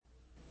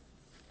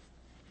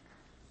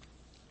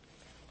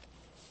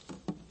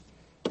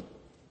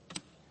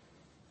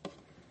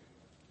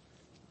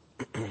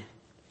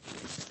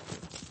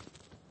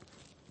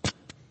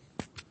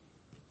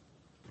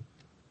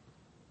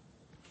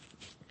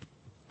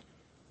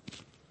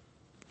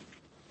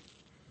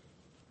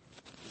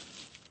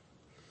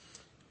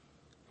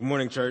Good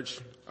morning, church.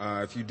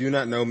 If you do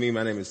not know me,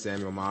 my name is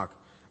Samuel Mock.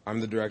 I'm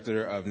the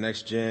director of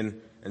Next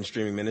Gen and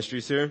Streaming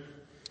Ministries here.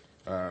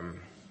 And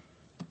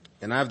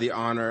I have the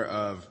honor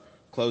of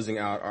closing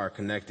out our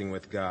Connecting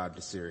with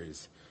God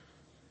series.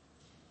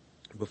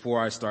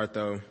 Before I start,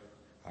 though,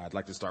 I'd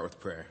like to start with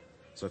prayer.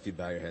 So if you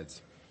bow your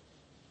heads.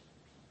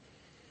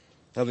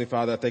 Heavenly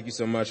Father, I thank you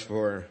so much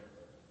for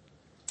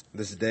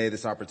this day,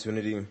 this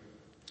opportunity,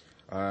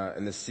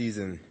 and this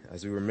season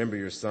as we remember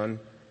your Son,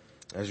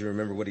 as you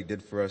remember what he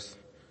did for us,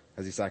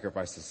 as he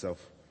sacrificed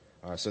himself,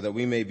 so that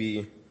we may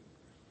be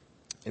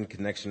in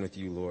connection with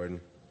you,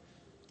 Lord,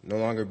 no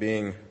longer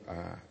being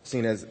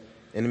seen as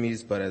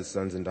enemies, but as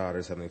sons and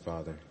daughters, Heavenly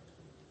Father.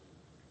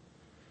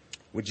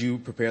 Would you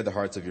prepare the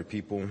hearts of your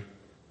people?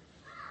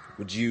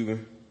 Would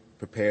you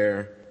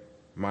prepare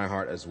my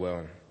heart as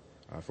well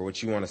for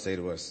what you want to say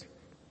to us?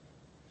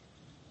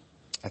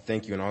 I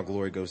thank you, and all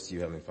glory goes to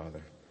you, Heavenly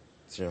Father.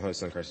 It's in your Holy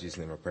Son, Christ Jesus'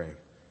 name I pray.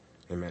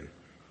 Amen.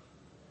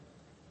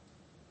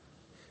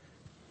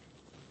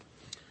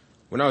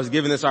 When I was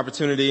given this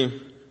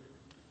opportunity,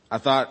 I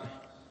thought,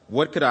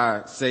 what could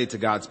I say to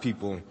God's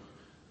people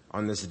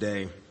on this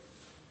day?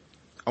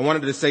 I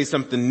wanted to say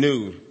something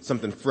new,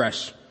 something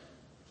fresh,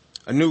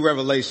 a new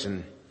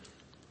revelation.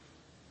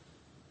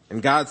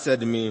 And God said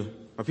to me,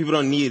 my people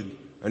don't need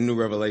a new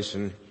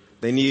revelation.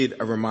 They need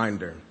a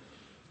reminder.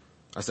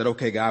 I said,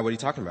 okay, God, what are you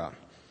talking about?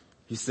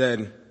 He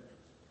said,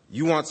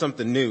 you want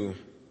something new.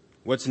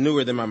 What's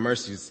newer than my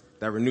mercies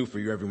that renew for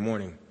you every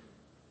morning?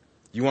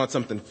 You want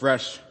something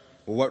fresh?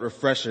 Well, what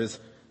refreshes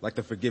like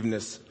the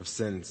forgiveness of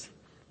sins?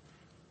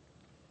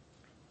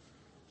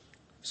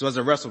 So as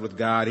I wrestled with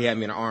God, he had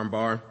me in an arm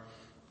bar.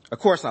 Of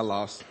course I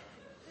lost.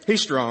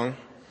 He's strong.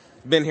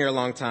 Been here a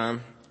long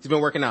time. He's been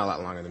working out a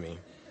lot longer than me.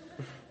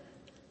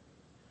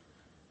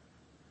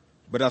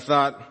 But I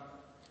thought,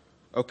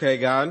 okay,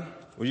 God,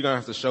 well, you're going to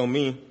have to show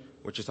me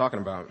what you're talking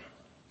about.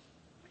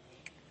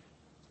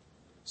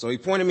 So he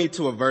pointed me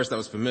to a verse that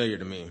was familiar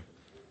to me.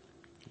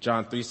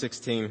 John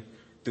 3:16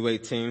 through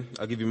 18.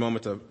 I'll give you a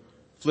moment to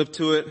flip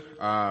to it,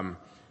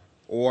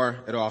 or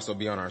it'll also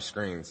be on our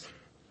screens.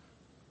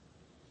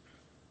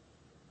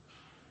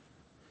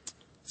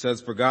 It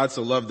says, for God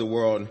so loved the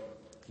world,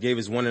 he gave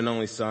his one and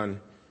only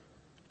Son,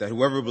 that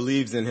whoever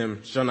believes in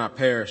him shall not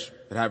perish,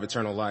 but have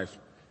eternal life.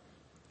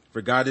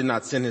 For God did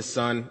not send his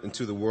Son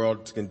into the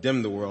world to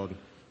condemn the world,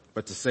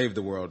 but to save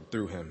the world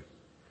through him.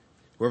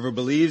 Whoever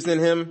believes in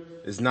him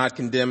is not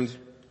condemned,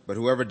 but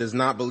whoever does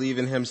not believe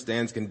in him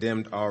stands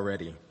condemned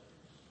already,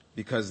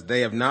 because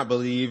they have not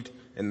believed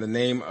in the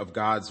name of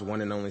God's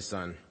one and only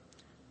Son.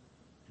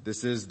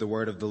 This is the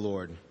word of the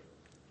Lord.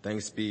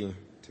 Thanks be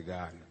to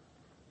God.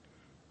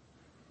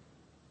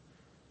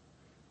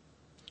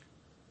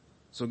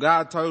 So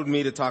God told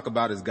me to talk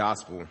about his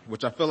gospel,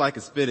 which I feel like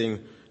is fitting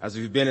as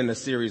we've been in a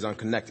series on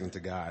connecting to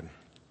God.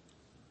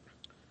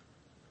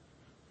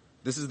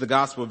 This is the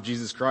gospel of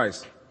Jesus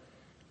Christ,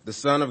 the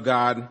Son of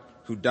God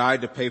who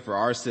died to pay for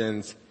our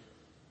sins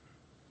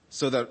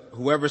so that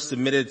whoever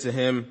submitted to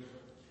him,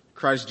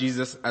 Christ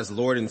Jesus, as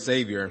Lord and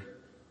Savior,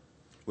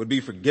 would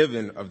be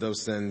forgiven of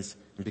those sins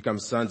and become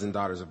sons and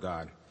daughters of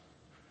God.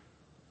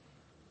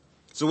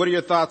 So what are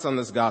your thoughts on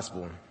this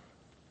gospel?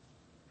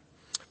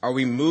 Are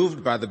we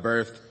moved by the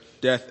birth,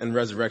 death, and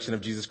resurrection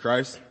of Jesus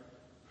Christ?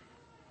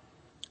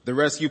 The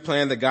rescue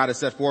plan that God has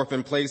set forth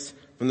in place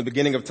from the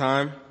beginning of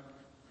time?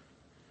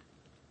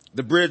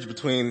 The bridge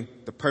between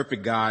the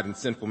perfect God and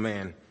sinful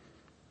man.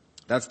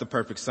 That's the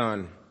perfect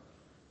Son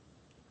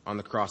on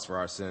the cross for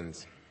our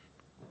sins.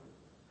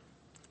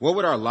 What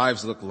would our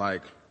lives look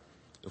like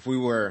if we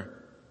were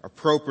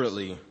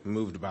appropriately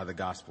moved by the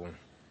gospel?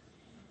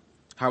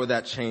 How would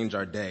that change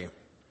our day?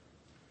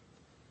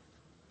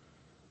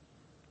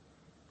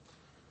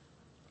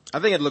 I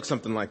think it looks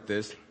something like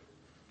this.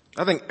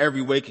 I think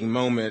every waking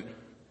moment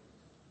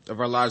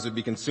of our lives would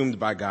be consumed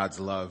by God's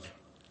love.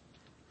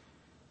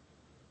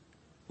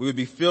 We would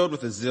be filled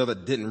with a zeal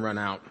that didn't run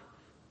out.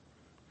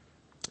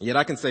 Yet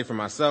I can say for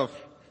myself,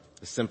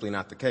 it's simply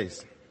not the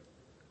case.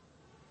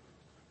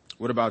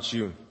 What about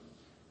you?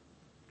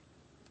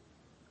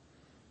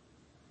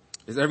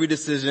 Is every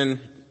decision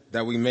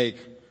that we make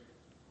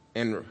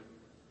in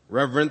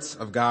reverence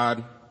of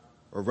God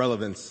or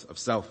relevance of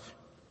self?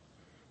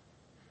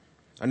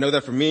 I know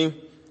that for me,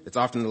 it's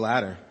often the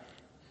latter.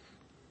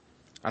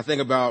 I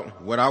think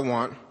about what I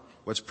want,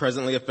 what's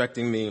presently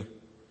affecting me,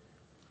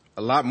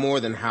 a lot more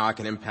than how I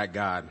can impact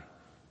God.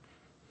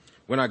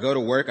 When I go to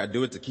work, I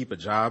do it to keep a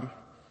job,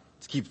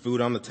 to keep food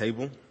on the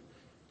table,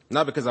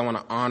 not because I want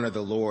to honor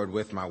the Lord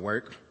with my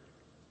work.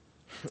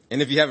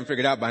 And if you haven't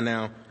figured out by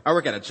now, I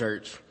work at a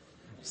church.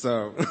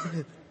 So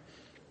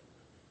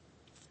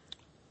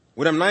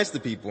when I'm nice to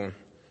people,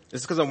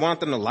 it's because I want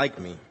them to like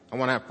me. I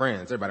want to have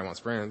friends. Everybody wants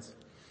friends.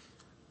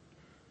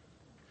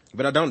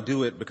 But I don't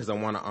do it because I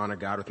want to honor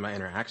God with my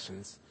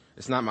interactions.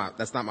 That's not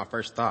my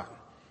first thought.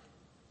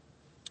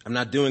 I'm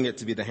not doing it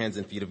to be the hands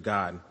and feet of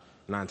God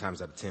 9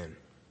 times out of 10.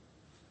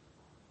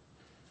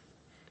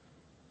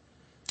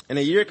 In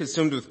a year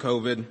consumed with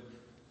COVID,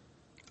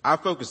 I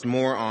focused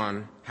more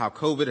on how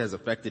COVID has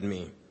affected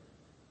me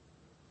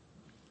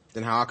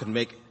than how I could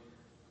make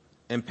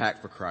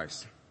impact for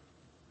Christ.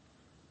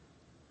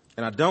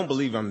 And I don't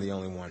believe I'm the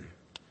only one.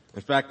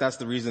 In fact, that's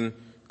the reason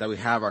that we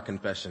have our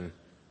confession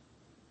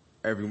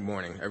every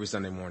morning, every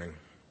Sunday morning.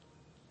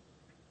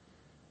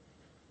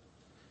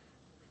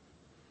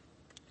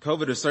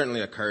 COVID is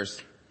certainly a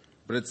curse,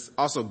 but it's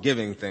also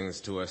giving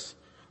things to us.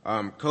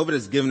 COVID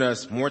has given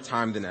us more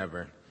time than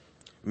ever.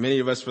 Many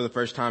of us, for the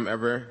first time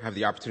ever, have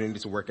the opportunity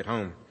to work at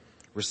home,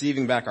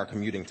 receiving back our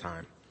commuting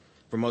time.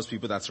 For most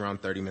people, that's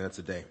around 30 minutes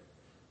a day.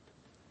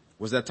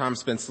 Was that time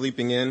spent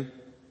sleeping in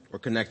or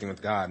connecting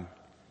with God?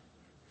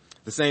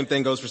 The same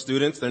thing goes for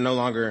students. They're no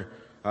longer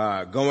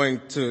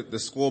going to the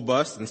school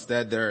bus.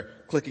 Instead, they're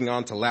clicking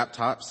onto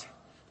laptops,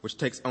 which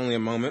takes only a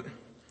moment.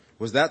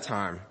 Was that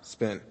time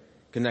spent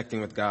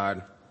connecting with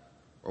God,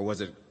 or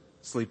was it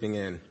sleeping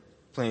in,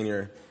 playing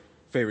your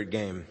favorite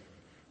game?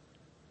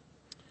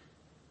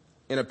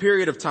 In a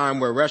period of time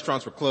where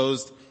restaurants were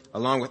closed,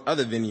 along with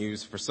other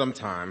venues for some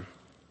time,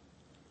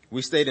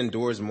 we stayed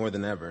indoors more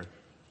than ever.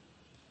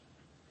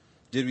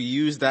 Did we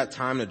use that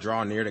time to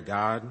draw near to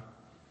God?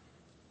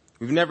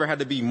 We've never had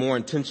to be more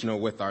intentional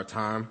with our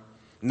time,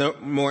 no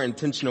more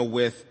intentional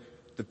with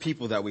the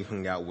people that we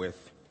hung out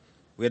with.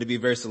 We had to be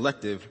very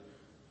selective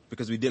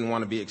because we didn't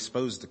want to be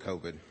exposed to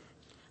COVID.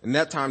 In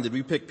that time, did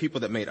we pick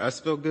people that made us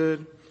feel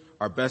good,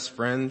 our best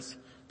friends,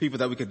 people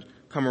that we could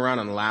come around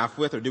and laugh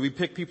with, or did we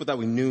pick people that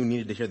we knew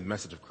needed to hear the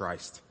message of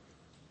Christ?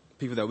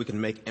 People that we could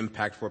make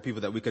impact for,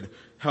 people that we could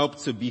help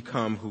to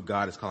become who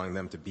God is calling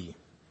them to be.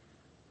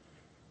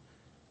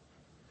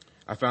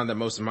 I found that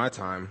most of my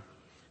time,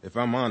 if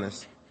I'm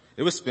honest,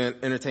 it was spent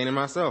entertaining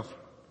myself.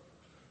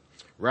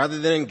 Rather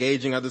than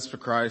engaging others for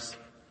Christ,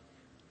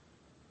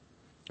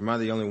 am I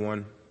the only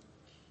one?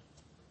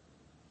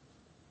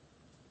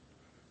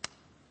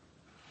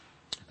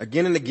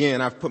 Again and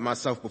again, I've put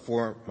myself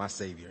before my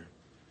Savior.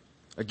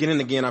 Again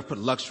and again, I've put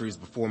luxuries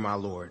before my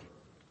Lord.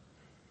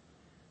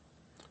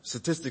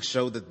 Statistics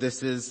show that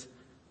this is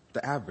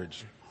the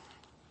average.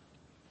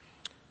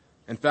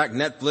 In fact,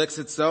 Netflix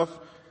itself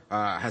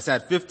has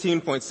had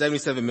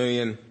 15.77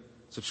 million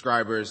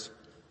subscribers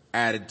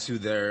added to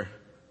their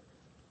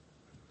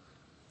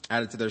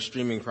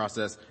streaming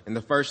process in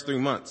the first 3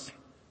 months.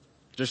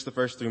 Just the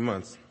first 3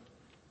 months.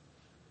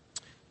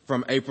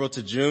 From April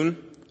to June,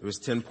 it was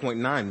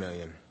 10.9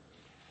 million.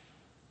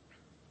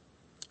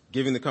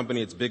 Giving the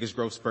company its biggest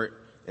growth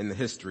spurt in the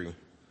history.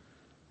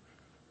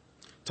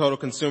 Total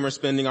consumer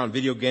spending on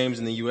video games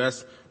in the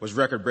U.S. was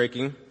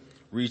record-breaking,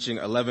 reaching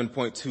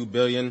 $11.2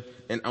 billion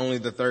in only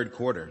the third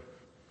quarter.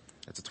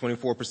 That's a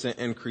 24%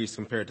 increase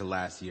compared to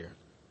last year.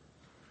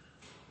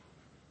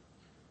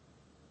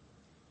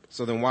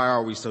 So then why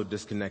are we so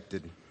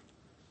disconnected?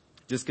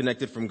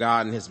 Disconnected from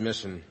God and His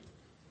mission?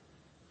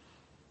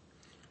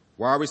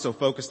 Why are we so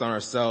focused on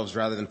ourselves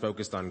rather than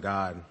focused on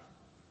God?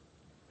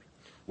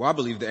 Well, I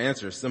believe the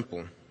answer is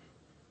simple.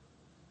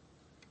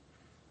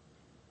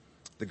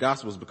 The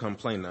gospel has become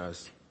plain to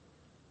us.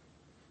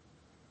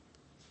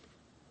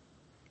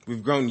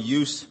 We've grown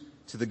used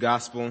to the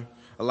gospel.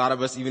 A lot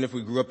of us, even if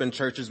we grew up in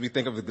churches, we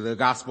think of the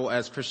gospel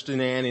as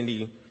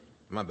Christianity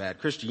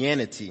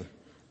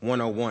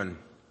 101.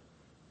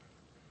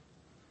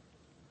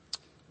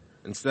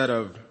 Instead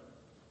of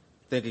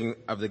thinking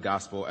of the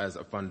gospel as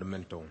a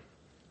fundamental.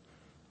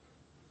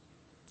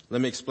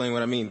 Let me explain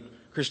what I mean.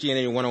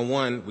 Christianity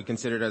 101, we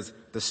consider it as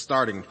the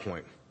starting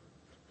point.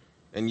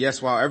 And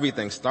yes, while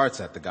everything starts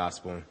at the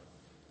gospel,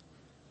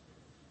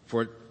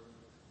 for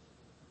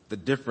the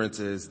difference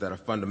is that a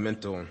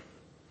fundamental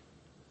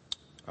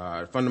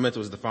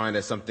is defined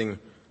as something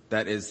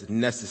that is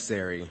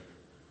necessary,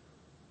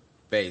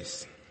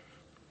 base,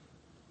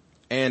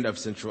 and of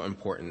central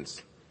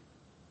importance.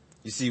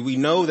 You see, we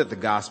know that the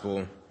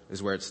gospel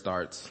is where it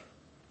starts.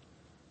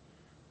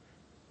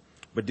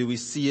 But do we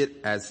see it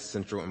as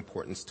central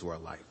importance to our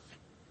life?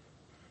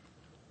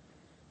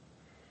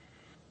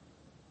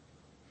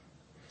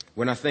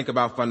 When I think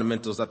about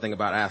fundamentals, I think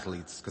about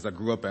athletes, because I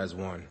grew up as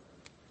one.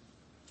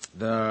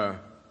 The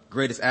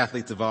greatest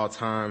athletes of all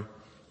time,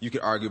 you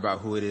could argue about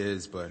who it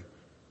is, but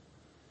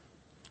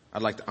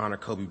I'd like to honor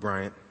Kobe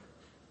Bryant.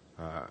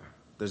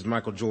 There's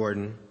Michael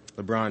Jordan,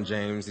 LeBron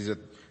James. These are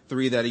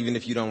three that even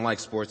if you don't like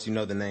sports, you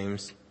know the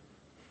names.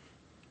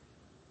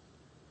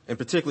 And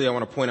particularly, I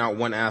want to point out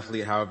one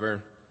athlete,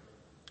 however,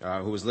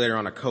 who was later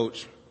on a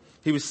coach.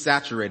 He was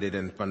saturated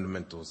in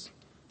fundamentals.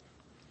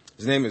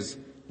 His name is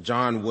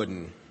John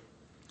Wooden.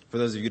 For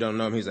those of you who don't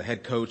know him, he's a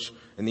head coach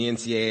in the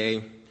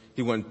NCAA.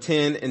 He won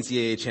 10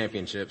 NCAA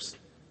championships.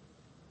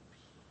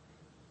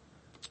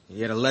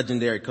 He had a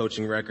legendary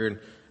coaching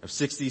record of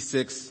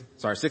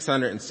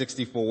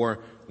 664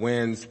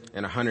 wins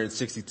and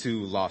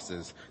 162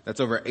 losses.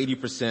 That's over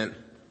 80%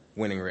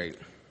 winning rate.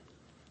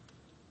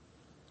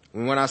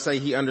 And when I say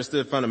he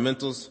understood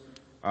fundamentals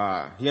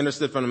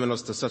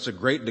to such a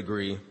great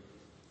degree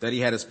that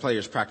he had his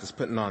players practice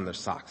putting on their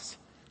socks.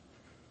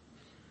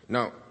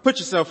 Now, put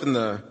yourself in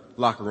the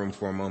locker room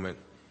for a moment.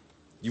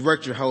 You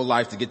worked your whole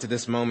life to get to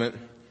this moment.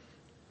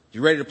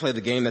 You're ready to play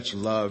the game that you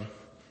love.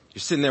 You're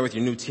sitting there with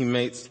your new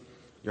teammates.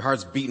 Your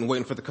heart's beating,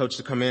 waiting for the coach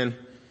to come in.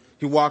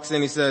 He walks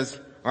in, he says,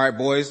 all right,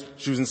 boys,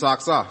 shoes and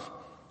socks off.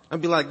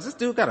 I'd be like, does this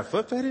dude got a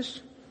foot fetish?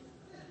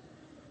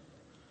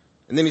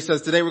 And then he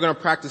says, today we're going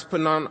to practice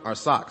putting on our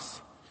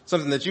socks.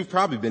 Something that you've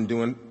probably been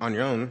doing on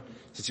your own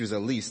since you was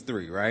at least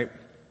 3, right?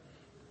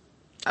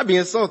 I'd be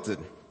insulted.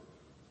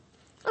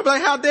 I'd be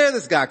like, how dare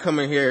this guy come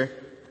in here?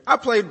 I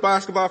played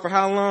basketball for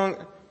how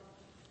long?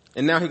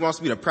 And now he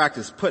wants me to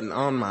practice putting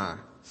on my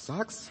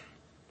socks?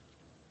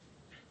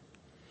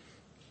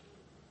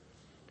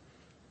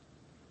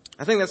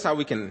 I think that's how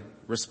we can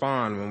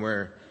respond when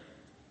we're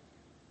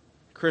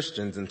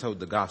Christians and told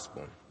the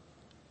gospel,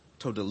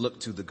 told to look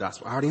to the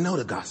gospel. I already know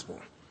the gospel.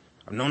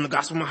 I've known the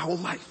gospel my whole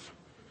life.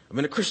 I've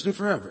been a Christian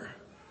forever.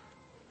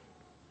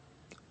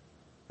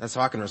 That's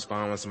how I can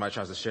respond when somebody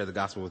tries to share the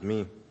gospel with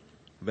me.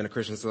 I've been a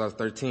Christian since I was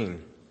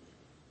 13.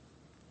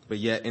 But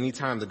yet,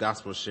 anytime the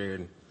gospel is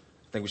shared,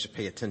 I think we should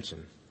pay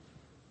attention,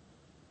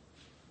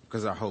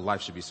 because our whole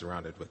life should be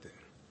surrounded with it.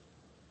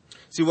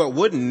 See, what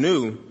Wooden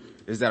knew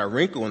is that a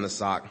wrinkle in the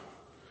sock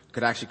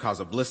could actually cause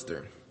a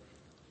blister.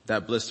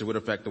 That blister would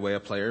affect the way a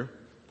player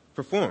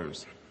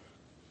performs.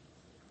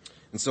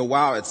 And so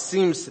while it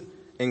seems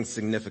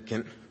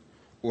insignificant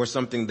or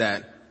something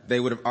that they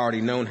would have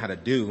already known how to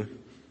do,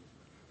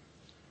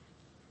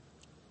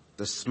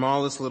 the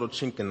smallest little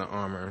chink in the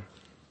armor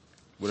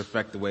would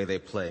affect the way they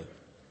play.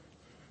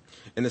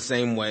 In the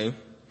same way,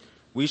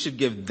 we should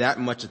give that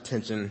much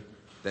attention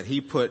that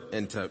he put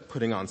into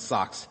putting on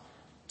socks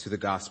to the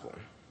gospel.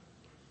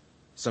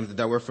 Something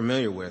that we're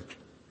familiar with,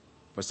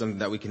 but something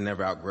that we can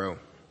never outgrow.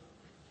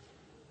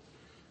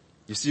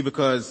 You see,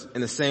 because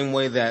in the same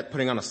way that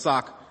putting on a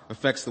sock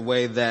affects the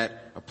way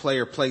that a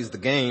player plays the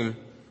game,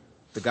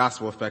 the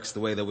gospel affects the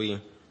way that we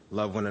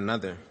love one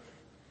another,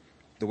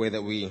 the way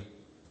that we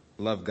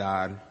love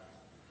God,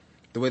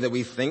 the way that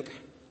we think,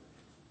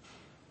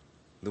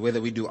 the way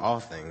that we do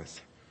all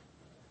things.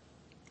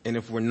 And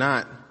if we're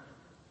not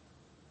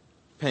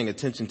paying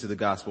attention to the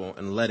gospel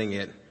and letting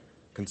it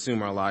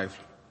consume our life,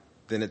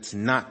 then it's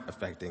not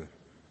affecting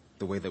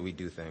the way that we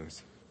do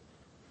things.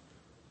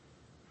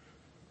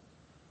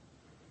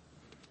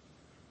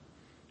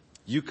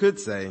 You could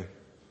say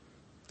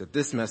that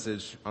this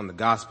message on the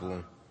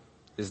gospel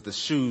is the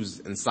shoes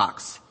and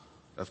socks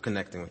of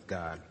connecting with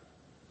God.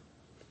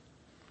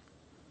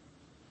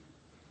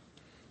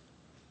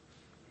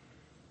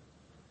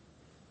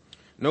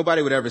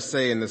 Nobody would ever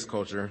say in this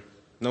culture,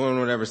 no one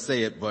would ever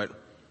say it, but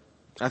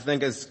I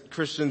think as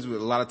Christians, a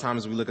lot of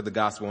times we look at the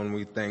gospel and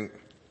we think,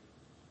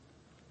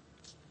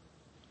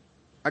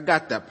 I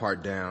got that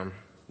part down.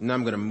 Now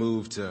I'm going to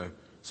move to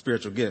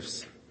spiritual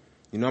gifts.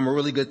 I'm a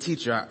really good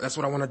teacher. That's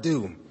what I want to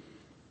do.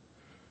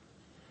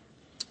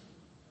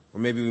 Or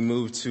maybe we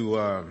move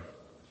to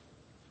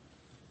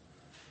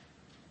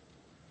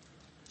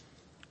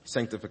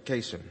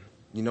sanctification.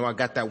 I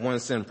got that one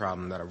sin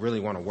problem that I really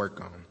want to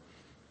work on.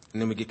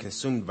 And then we get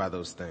consumed by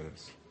those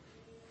things.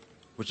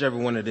 Whichever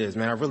one it is,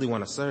 man, I really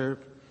want to serve.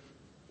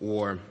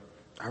 Or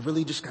I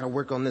really just got to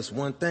work on this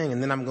one thing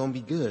and then I'm going to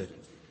be good.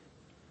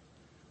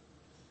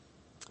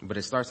 But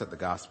it starts at the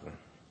gospel.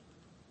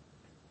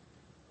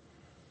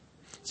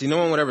 See, no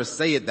one would ever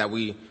say it that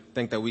we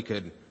think that we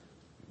could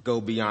go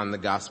beyond the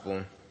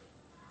gospel.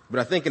 But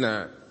I think in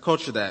a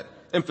culture that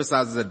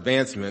emphasizes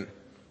advancement,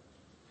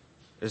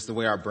 it's the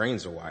way our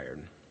brains are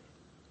wired.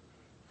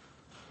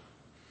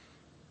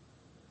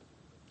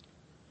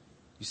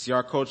 You see,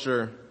 our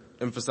culture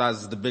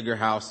emphasizes the bigger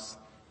house,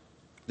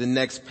 the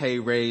next pay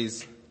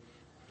raise,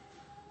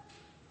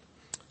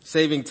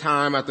 saving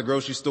time at the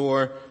grocery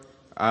store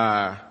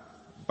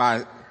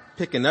by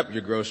picking up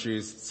your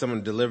groceries,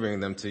 someone delivering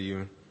them to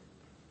you.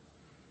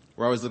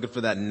 We're always looking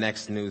for that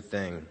next new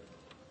thing.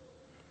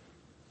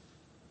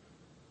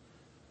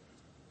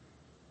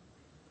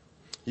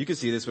 You can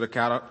see this with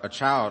a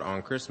child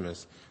on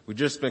Christmas. We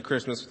just spent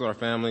Christmas with our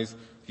families.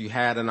 If you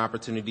had an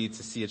opportunity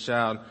to see a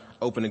child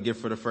open a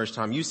gift for the first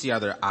time, you see how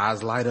their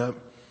eyes light up.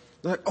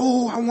 They're like,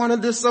 oh, I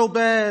wanted this so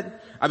bad.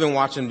 I've been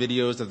watching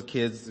videos of the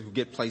kids who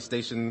get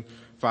PlayStation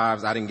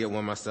 5s. I didn't get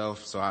one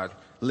myself, so I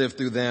lived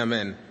through them,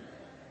 and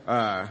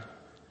I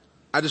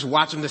just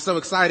watch them. They're so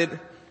excited.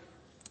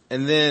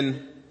 And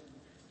then,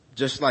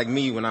 just like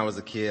me when I was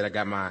a kid, I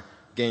got my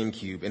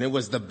GameCube, and it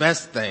was the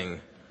best thing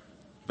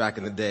back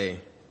in the day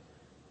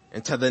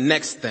until the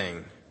next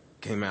thing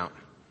came out.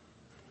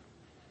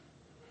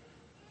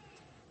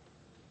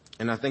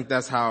 And I think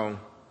that's how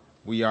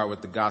we are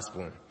with the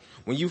gospel.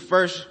 When you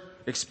first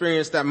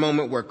experience that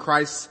moment where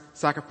Christ's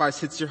sacrifice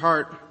hits your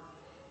heart,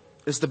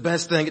 it's the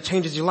best thing. It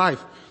changes your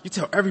life. You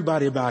tell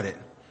everybody about it.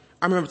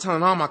 I remember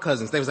telling all my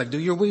cousins. They was like,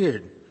 dude, you're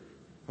weird.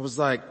 I was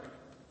like,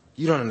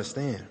 you don't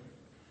understand.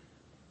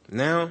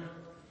 Now,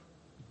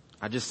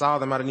 I just saw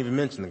them. I didn't even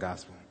mention the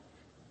gospel.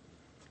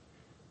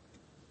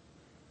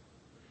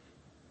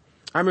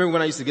 I remember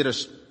when I used to get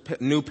a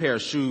new pair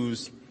of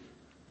shoes,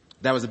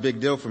 that was a big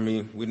deal for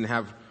me. We didn't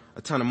have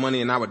a ton of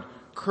money, and I would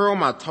curl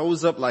my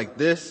toes up like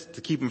this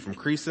to keep them from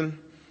creasing.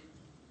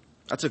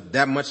 I took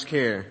that much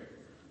care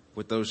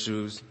with those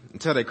shoes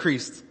until they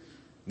creased.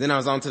 Then I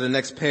was on to the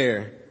next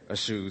pair of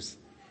shoes.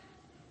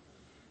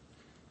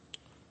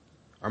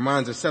 Our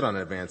minds are set on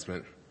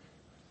advancement.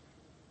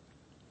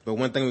 But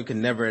one thing we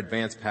can never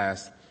advance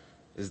past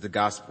is the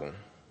gospel.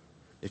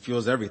 It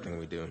fuels everything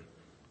we do.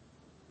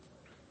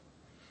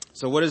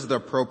 So what is the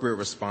appropriate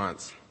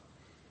response?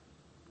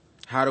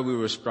 How do we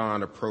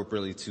respond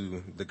appropriately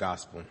to the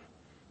gospel?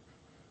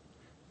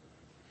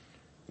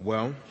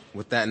 Well,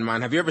 with that in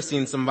mind, have you ever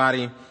seen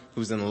somebody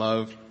who's in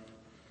love?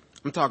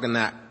 I'm talking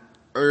that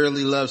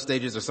early love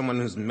stages, or someone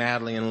who's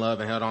madly in love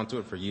and held on to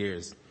it for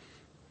years.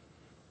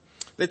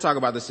 They talk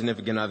about the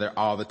significant other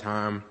all the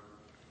time.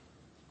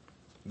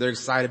 They're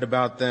excited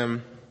about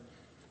them.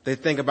 They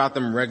think about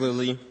them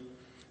regularly.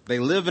 They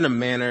live in a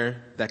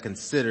manner that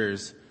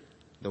considers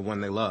the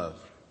one they love.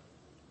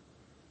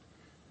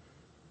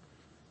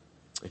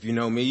 If you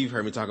know me, you've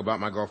heard me talk about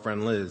my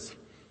girlfriend Liz.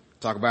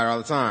 Talk about her all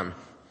the time.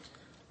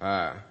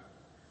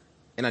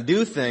 And I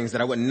do things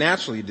that I wouldn't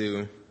naturally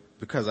do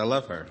because I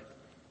love her.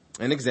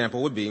 An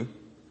example would be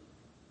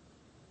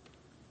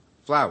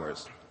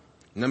flowers.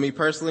 You know me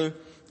personally,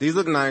 these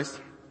look nice.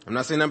 I'm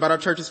not saying nothing about our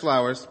church's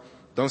flowers.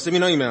 Don't send me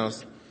no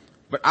emails.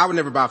 But I would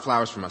never buy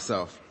flowers for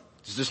myself.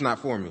 It's just not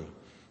for me.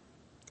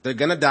 They're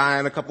gonna die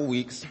in a couple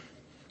weeks,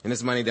 and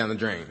it's money down the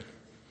drain.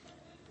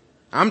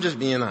 I'm just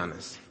being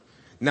honest.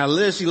 Now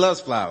Liz, she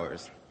loves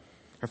flowers.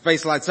 Her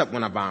face lights up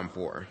when I buy them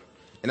for her.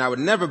 And I would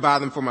never buy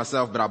them for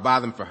myself, but I'll buy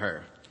them for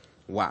her.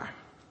 Why?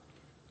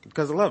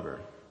 Because I love her.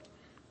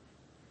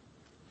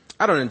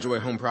 I don't enjoy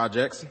home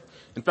projects.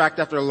 In fact,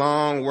 after a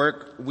long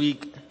work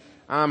week,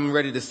 I'm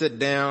ready to sit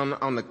down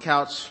on the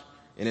couch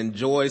and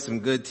enjoy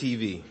some good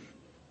TV.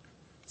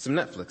 Some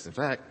Netflix, in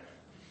fact.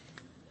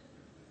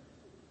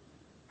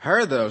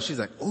 Her though, she's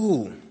like,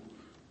 ooh,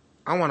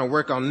 I want to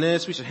work on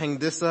this. We should hang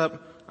this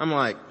up. I'm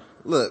like,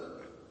 look,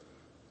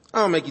 I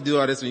don't make you do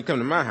all this when you come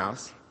to my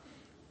house.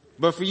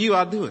 But for you,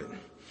 I'll do it.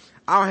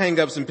 I'll hang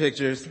up some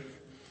pictures.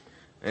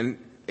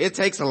 And it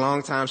takes a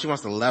long time. She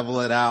wants to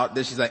level it out.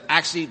 Then she's like,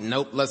 actually,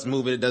 nope, let's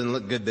move it. It doesn't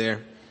look good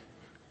there.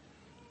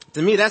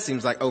 To me, that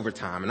seems like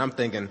overtime. And I'm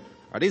thinking,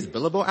 are these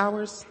billable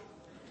hours?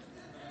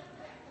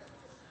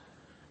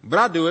 But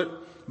I'll do it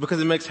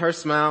because it makes her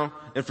smile.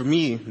 And for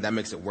me, that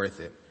makes it worth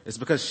it. It's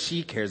because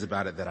she cares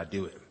about it that I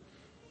do it.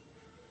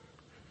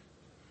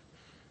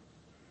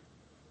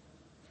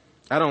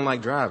 I don't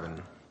like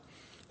driving.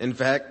 In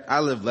fact,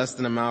 I live less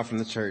than a mile from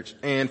the church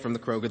and from the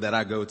Kroger that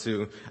I go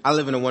to. I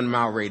live in a 1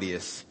 mile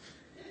radius.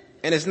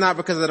 And it's not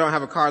because I don't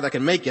have a car that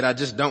can make it. I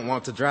just don't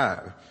want to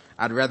drive.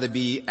 I'd rather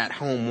be at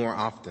home more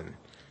often.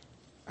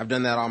 I've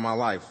done that all my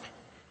life.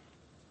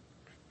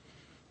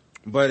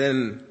 But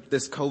in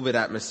this COVID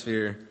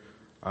atmosphere,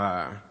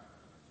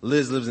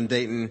 Liz lives in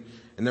Dayton,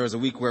 and there was a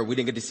week where we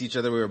didn't get to see each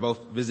other. We were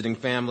both visiting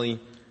family.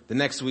 The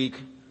next week,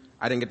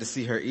 I didn't get to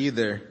see her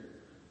either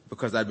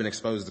because I'd been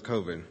exposed to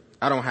COVID.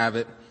 I don't have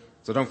it.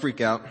 So don't freak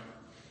out.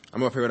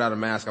 I'm up here without a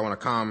mask. I want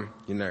to calm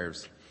your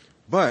nerves.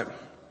 But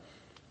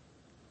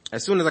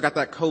as soon as I got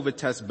that COVID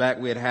test back,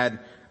 we had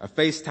a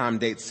FaceTime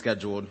date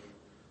scheduled.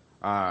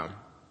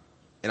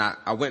 And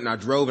I went and I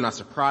drove and I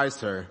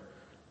surprised her,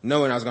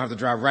 knowing I was going to have to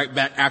drive right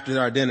back after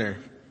our dinner.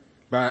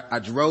 But I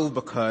drove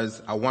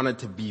because I wanted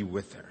to be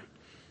with her.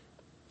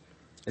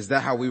 Is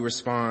that how we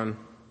respond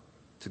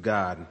to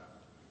God?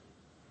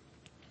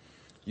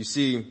 You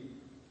see,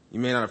 you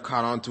may not have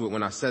caught on to it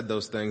when I said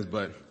those things,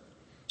 but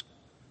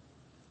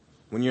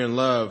when you're in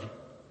love,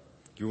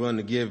 you're willing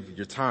to give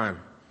your time,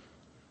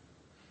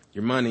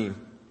 your money,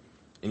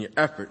 and your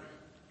effort.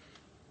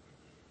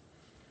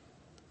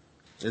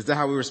 Is that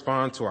how we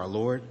respond to our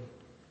Lord?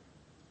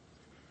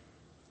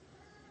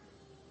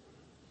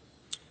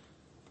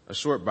 A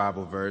short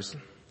Bible verse,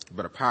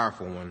 but a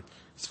powerful one.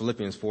 It's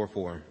Philippians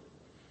 4:4.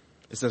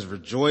 It says,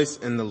 rejoice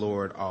in the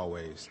Lord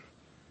always.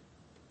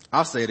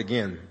 I'll say it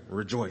again,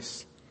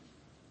 rejoice.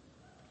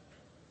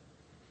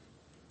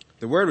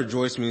 The word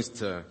rejoice means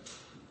to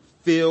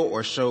feel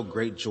or show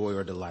great joy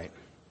or delight.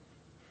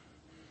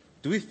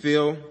 Do we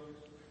feel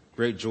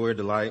great joy or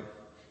delight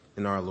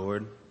in our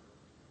Lord?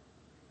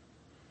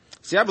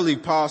 See, I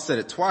believe Paul said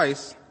it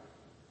twice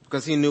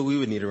because he knew we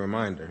would need a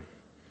reminder.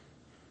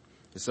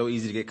 It's so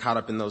easy to get caught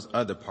up in those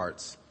other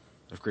parts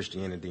of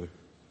Christianity.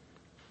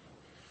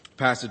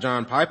 Pastor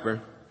John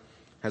Piper,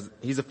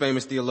 he's a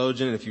famous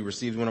theologian, and if you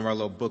received one of our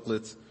little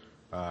booklets,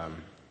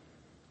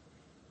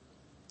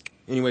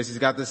 anyways, he's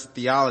got this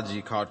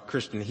theology called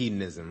Christian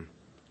hedonism.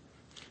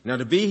 Now,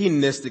 to be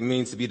hedonistic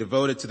means to be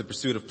devoted to the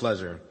pursuit of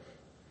pleasure.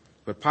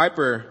 But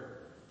Piper,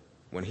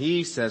 when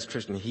he says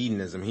Christian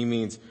hedonism, he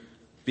means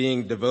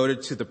being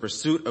devoted to the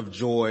pursuit of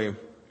joy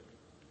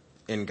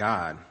in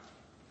God.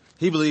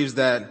 He believes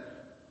that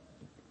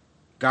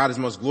God is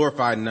most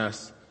glorified in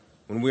us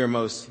when we are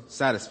most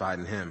satisfied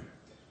in Him.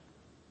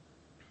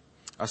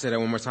 I'll say that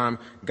one more time.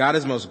 God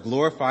is most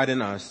glorified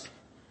in us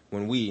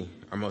when we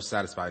are most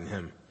satisfied in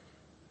Him.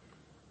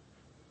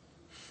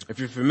 If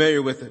you're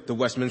familiar with the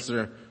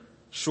Westminster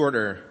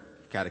Shorter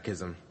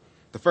Catechism,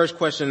 the first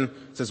question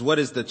says, what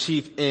is the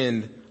chief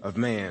end of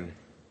man?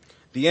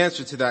 The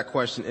answer to that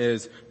question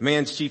is,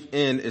 man's chief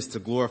end is to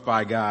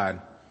glorify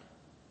God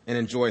and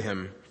enjoy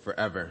Him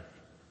forever.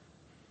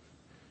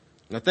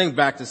 Now think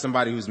back to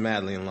somebody who's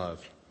madly in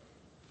love.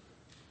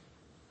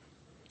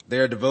 They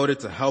are devoted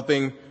to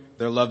helping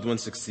their loved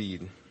ones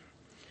succeed.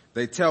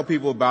 They tell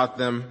people about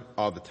them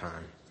all the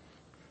time,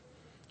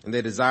 and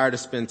they desire to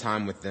spend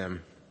time with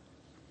them.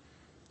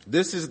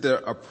 This is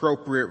the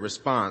appropriate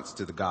response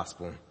to the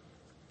gospel.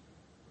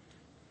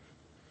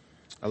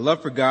 A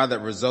love for God that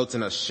results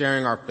in us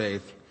sharing our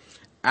faith,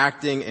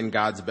 acting in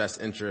God's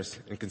best interest,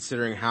 and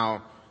considering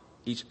how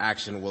each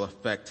action will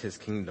affect his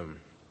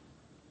kingdom.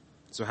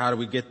 So how do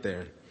we get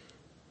there?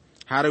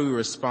 How do we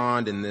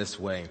respond in this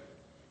way?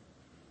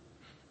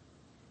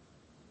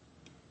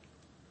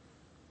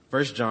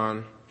 1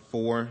 John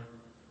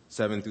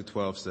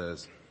 4:7-12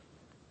 says,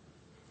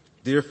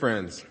 "Dear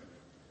friends,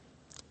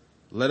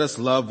 let us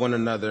love one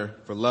another,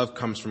 for love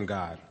comes from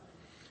God.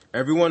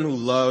 Everyone who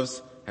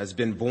loves has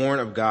been born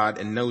of God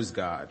and knows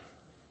God.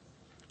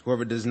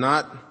 Whoever does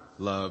not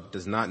love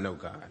does not know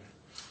God,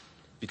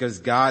 because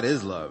God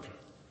is love.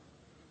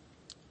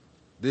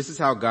 This is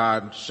how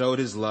God showed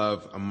his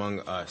love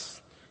among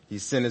us. He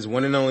sent his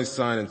one and only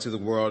Son into the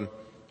world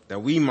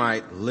that we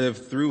might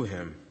live through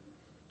him.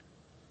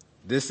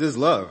 This is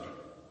love.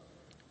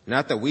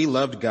 Not that we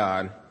loved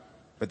God,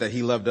 but that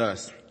he loved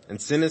us and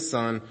sent his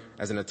Son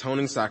as an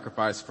atoning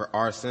sacrifice for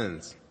our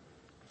sins.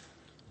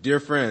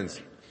 Dear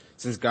friends,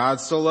 since God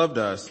so loved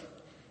us,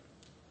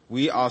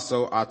 we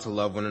also ought to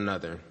love one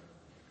another.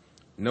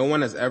 No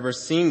one has ever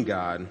seen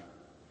God,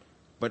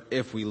 but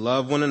if we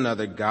love one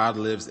another, God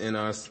lives in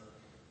us,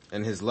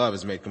 and his love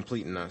is made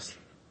complete in us."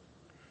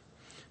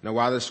 Now,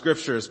 while the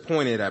scripture is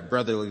pointed at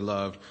brotherly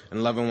love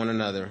and loving one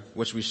another,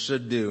 which we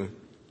should do,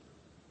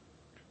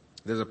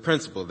 there's a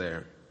principle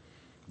there.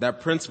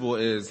 That principle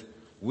is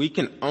we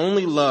can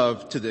only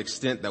love to the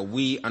extent that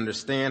we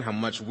understand how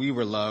much we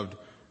were loved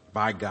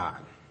by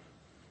God.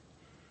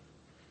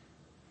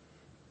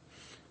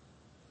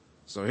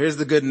 So here's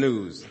the good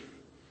news.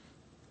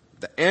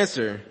 The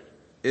answer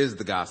is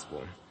the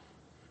gospel.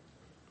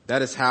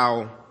 That is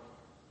how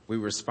we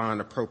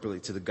respond appropriately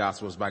to the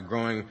gospel, is by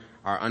growing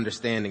our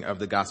understanding of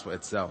the gospel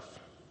itself.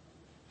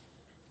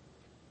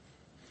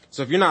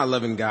 So if you're not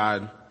loving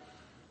God,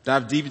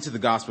 dive deep into the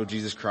gospel of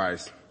Jesus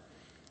Christ.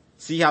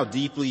 See how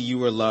deeply you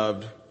were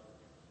loved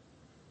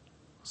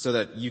so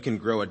that you can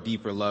grow a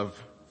deeper love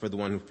for the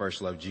one who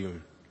first loved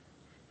you.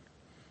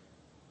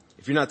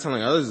 If you're not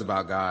telling others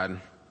about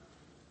God,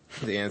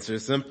 the answer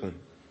is simple.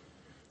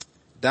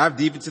 Dive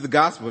deep into the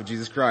gospel of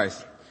Jesus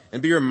Christ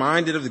and be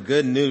reminded of the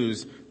good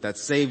news that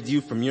saved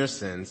you from your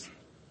sins.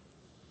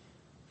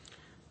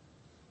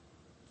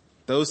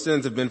 Those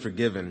sins have been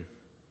forgiven,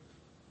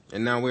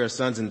 and now we are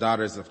sons and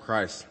daughters of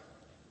Christ.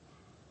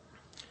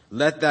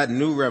 Let that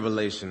new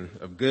revelation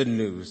of good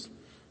news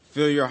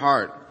fill your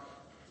heart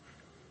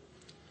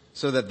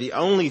so that the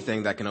only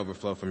thing that can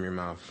overflow from your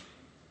mouth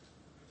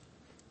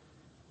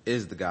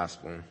is the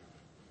gospel.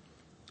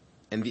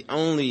 And the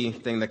only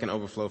thing that can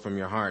overflow from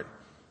your heart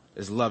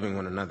is loving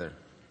one another.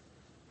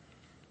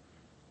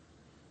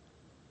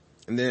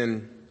 And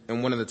then,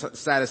 in one of the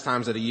saddest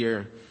times of the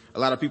year, a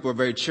lot of people are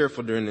very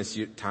cheerful during this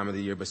time of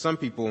the year, but some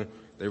people,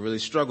 they really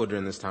struggle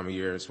during this time of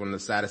year. It's one of the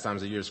saddest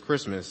times of the year, is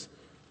Christmas.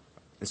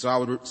 And so I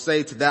would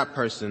say to that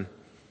person,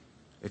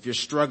 if you're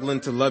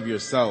struggling to love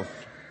yourself,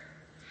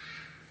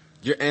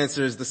 your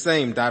answer is the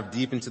same. Dive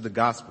deep into the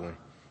gospel.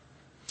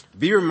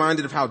 Be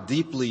reminded of how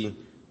deeply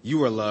you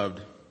were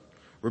loved.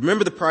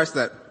 Remember the price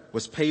that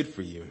was paid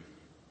for you.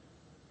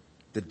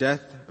 The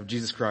death of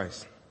Jesus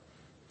Christ,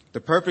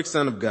 the perfect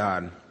Son of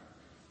God.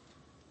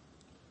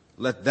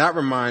 Let that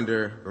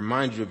reminder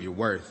remind you of your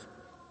worth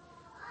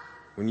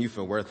when you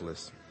feel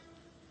worthless.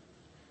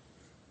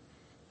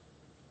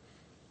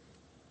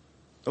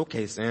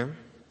 Okay, Sam,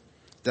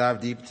 dive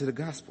deep into the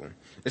gospel.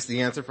 It's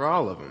the answer for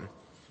all of them.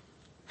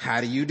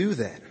 How do you do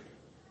that?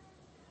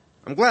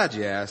 I'm glad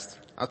you asked.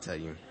 I'll tell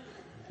you.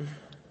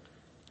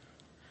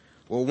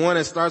 Well, one,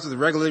 it starts with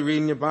regularly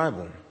reading your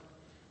Bible.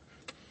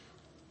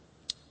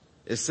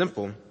 It's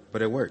simple,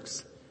 but it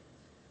works.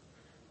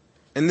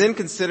 And then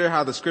consider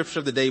how the scripture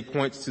of the day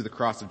points to the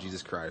cross of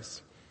Jesus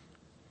Christ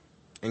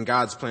and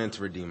God's plan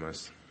to redeem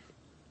us.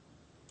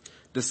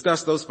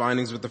 Discuss those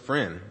findings with a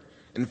friend.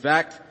 In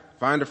fact,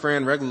 find a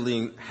friend regularly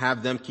and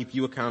have them keep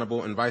you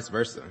accountable, and vice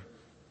versa.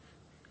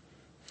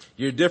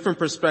 Your different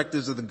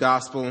perspectives of the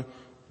gospel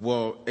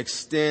will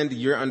extend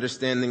your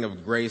understanding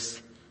of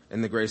grace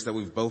and the grace that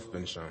we've both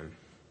been shown.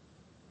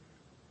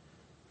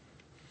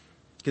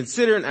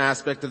 Consider an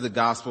aspect of the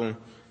gospel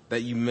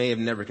that you may have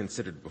never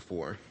considered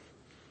before.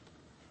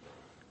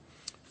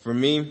 For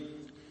me,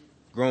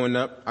 growing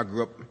up, I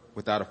grew up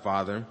without a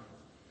father.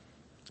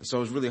 So it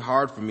was really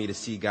hard for me to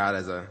see God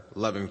as a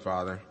loving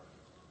father.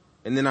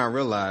 And then I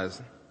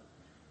realized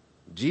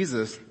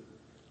Jesus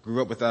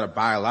grew up without a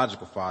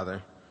biological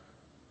father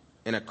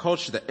in a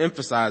culture that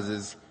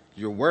emphasizes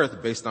your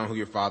worth based on who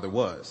your father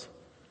was.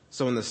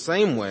 So in the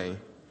same way,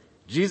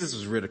 Jesus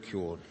was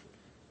ridiculed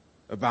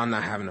about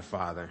not having a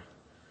father.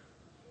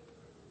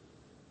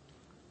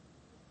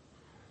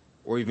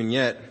 Or even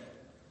yet,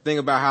 think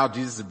about how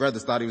Jesus'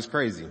 brothers thought he was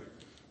crazy.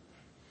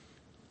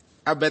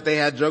 I bet they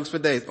had jokes for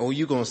days. Oh,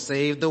 you gonna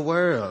save the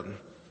world.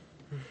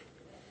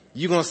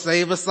 You gonna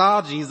save us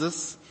all,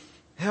 Jesus.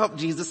 Help,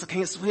 Jesus. I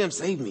can't swim.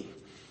 Save me.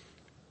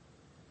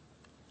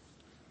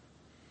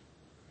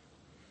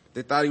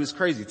 They thought he was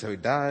crazy till he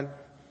died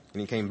and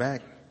he came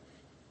back.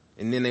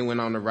 And then they went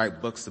on to write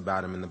books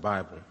about him in the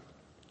Bible.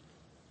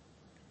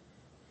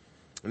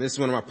 And this is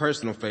one of my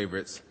personal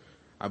favorites.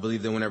 I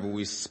believe that whenever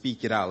we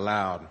speak it out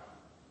loud,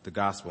 the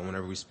gospel,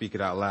 whenever we speak it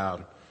out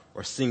loud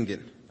or sing it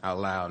out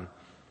loud,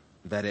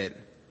 that it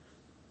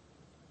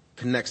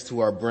connects to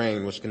our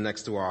brain, which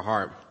connects to our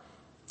heart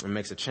and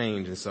makes a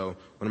change. And so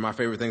one of my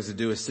favorite things to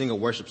do is sing a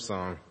worship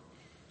song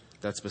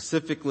that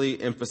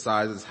specifically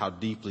emphasizes how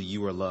deeply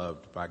you are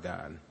loved by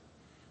God.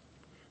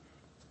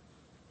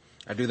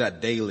 I do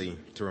that daily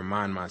to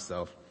remind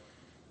myself,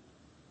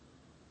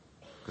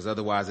 because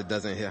otherwise it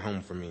doesn't hit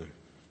home for me.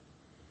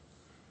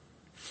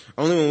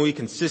 Only when we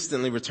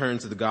consistently return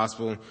to the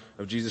gospel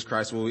of Jesus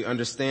Christ will we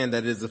understand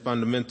that it is the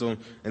fundamental,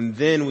 and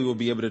then we will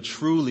be able to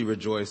truly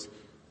rejoice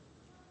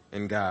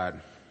in God.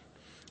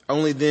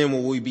 Only then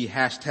will we be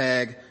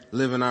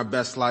 #living our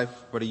best life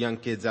for the young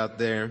kids out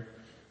there.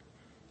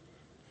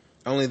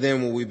 Only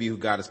then will we be who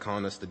God is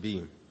calling us to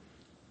be.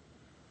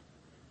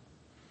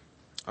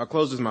 I'll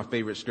close with my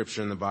favorite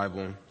scripture in the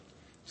Bible.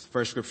 It's the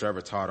first scripture I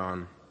ever taught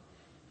on.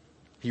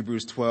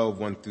 Hebrews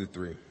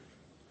 12:1-3. It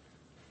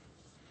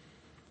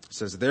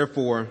says,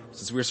 therefore,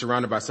 since we are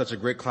surrounded by such a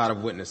great cloud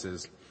of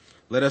witnesses,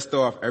 let us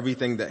throw off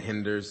everything that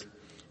hinders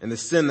and the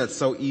sin that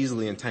so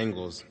easily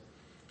entangles,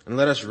 and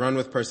let us run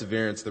with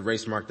perseverance the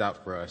race marked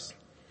out for us,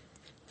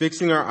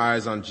 fixing our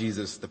eyes on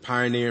Jesus, the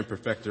pioneer and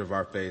perfecter of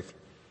our faith.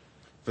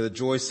 For the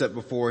joy set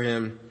before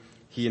him,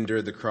 he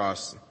endured the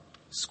cross,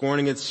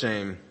 scorning its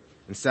shame,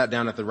 and sat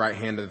down at the right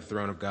hand of the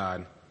throne of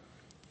God.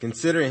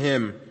 Consider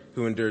him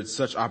who endured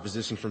such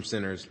opposition from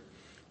sinners,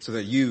 so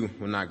that you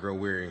will not grow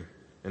weary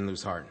and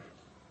lose heart.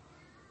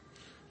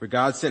 For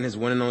God sent his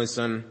one and only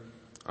Son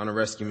on a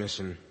rescue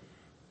mission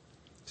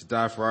to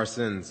die for our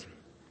sins,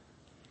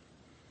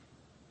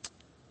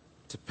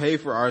 to pay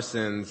for our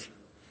sins,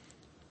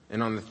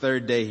 and on the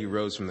third day he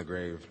rose from the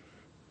grave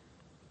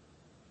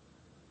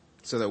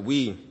so that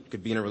we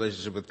could be in a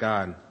relationship with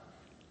God.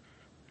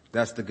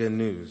 That's the good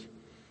news.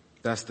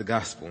 That's the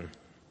gospel.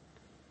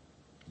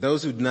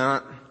 Those who do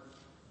not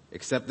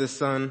accept this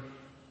Son,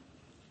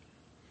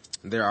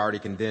 they're already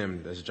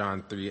condemned, as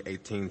John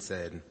 3:18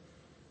 said.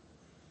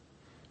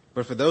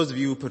 But for those of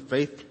you who put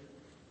faith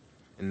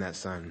in that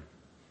Son,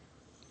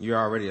 you're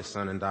already a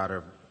son and daughter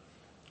of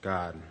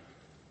God.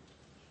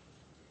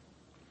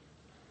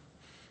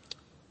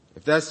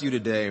 If that's you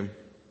today, and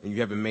you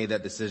haven't made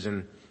that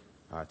decision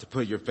to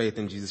put your faith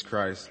in Jesus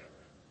Christ,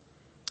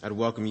 I'd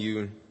welcome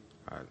you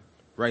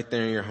right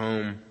there in your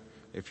home,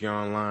 if you're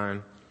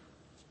online,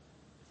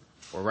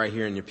 or right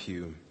here in your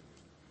pew,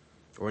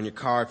 or in your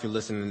car if you're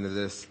listening to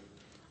this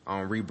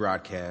on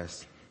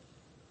rebroadcast,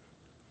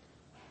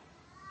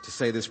 to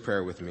say this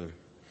prayer with me.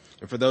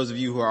 And for those of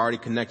you who are already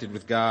connected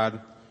with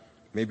God,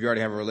 maybe you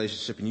already have a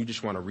relationship and you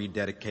just want to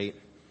rededicate,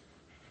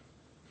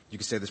 you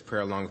can say this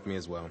prayer along with me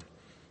as well.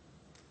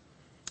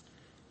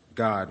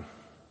 God,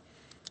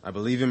 I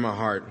believe in my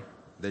heart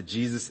that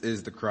Jesus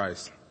is the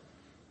Christ,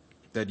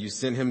 that you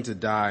sent him to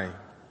die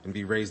and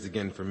be raised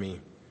again for me.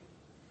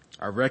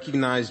 I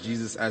recognize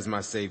Jesus as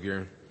my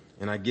Savior,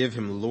 and I give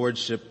him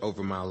lordship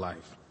over my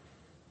life.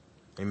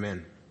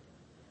 Amen.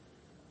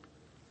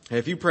 Hey,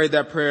 if you prayed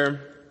that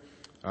prayer,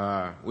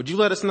 would you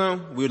let us know?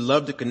 We would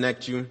love to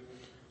connect you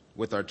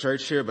with our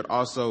church here, but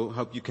also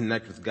help you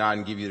connect with God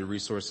and give you the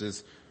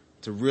resources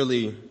to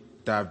really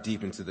dive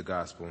deep into the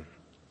gospel.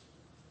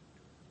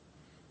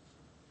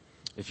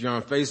 If you're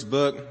on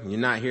Facebook and you're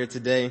not here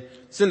today,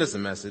 send us a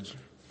message.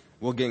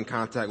 We'll get in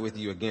contact with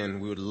you again.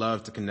 We would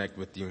love to connect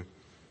with you.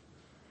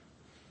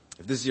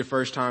 If this is your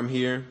first time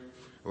here,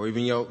 or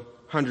even your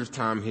 100th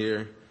time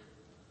here,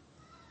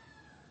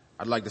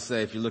 I'd like to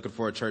say if you're looking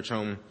for a church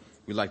home,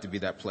 we'd like to be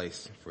that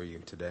place for you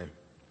today.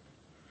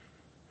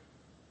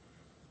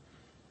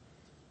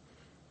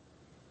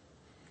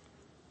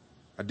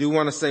 I do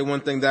want to say one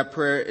thing, that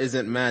prayer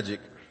isn't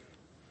magic.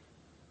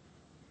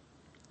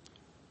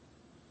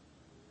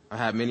 I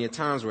had many a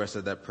times where I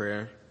said that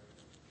prayer,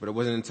 but it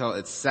wasn't until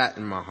it sat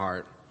in my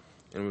heart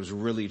and it was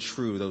really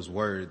true, those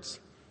words,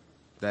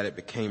 that it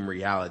became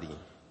reality.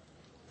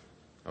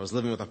 I was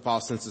living with a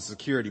false sense of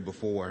security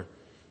before.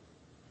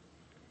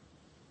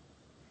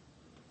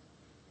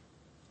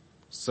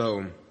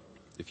 So,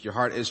 if your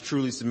heart is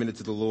truly submitted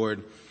to the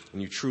Lord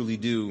and you truly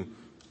do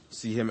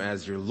see him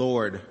as your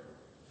Lord,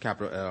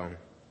 capital L,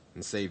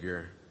 and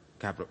Savior,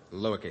 capital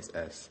lowercase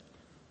s,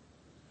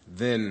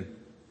 then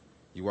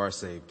you are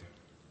saved.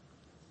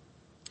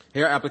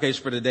 Here, our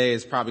application for today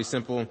is probably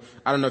simple.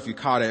 I don't know if you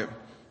caught it,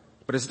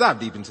 but it's dive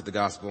deep into the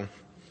gospel.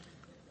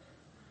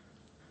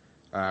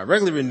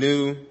 Regularly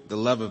renew the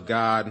love of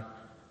God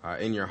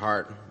in your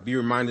heart. Be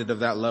reminded of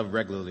that love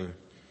regularly.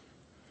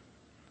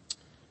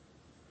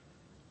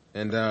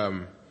 And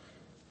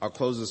I'll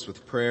close this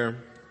with prayer.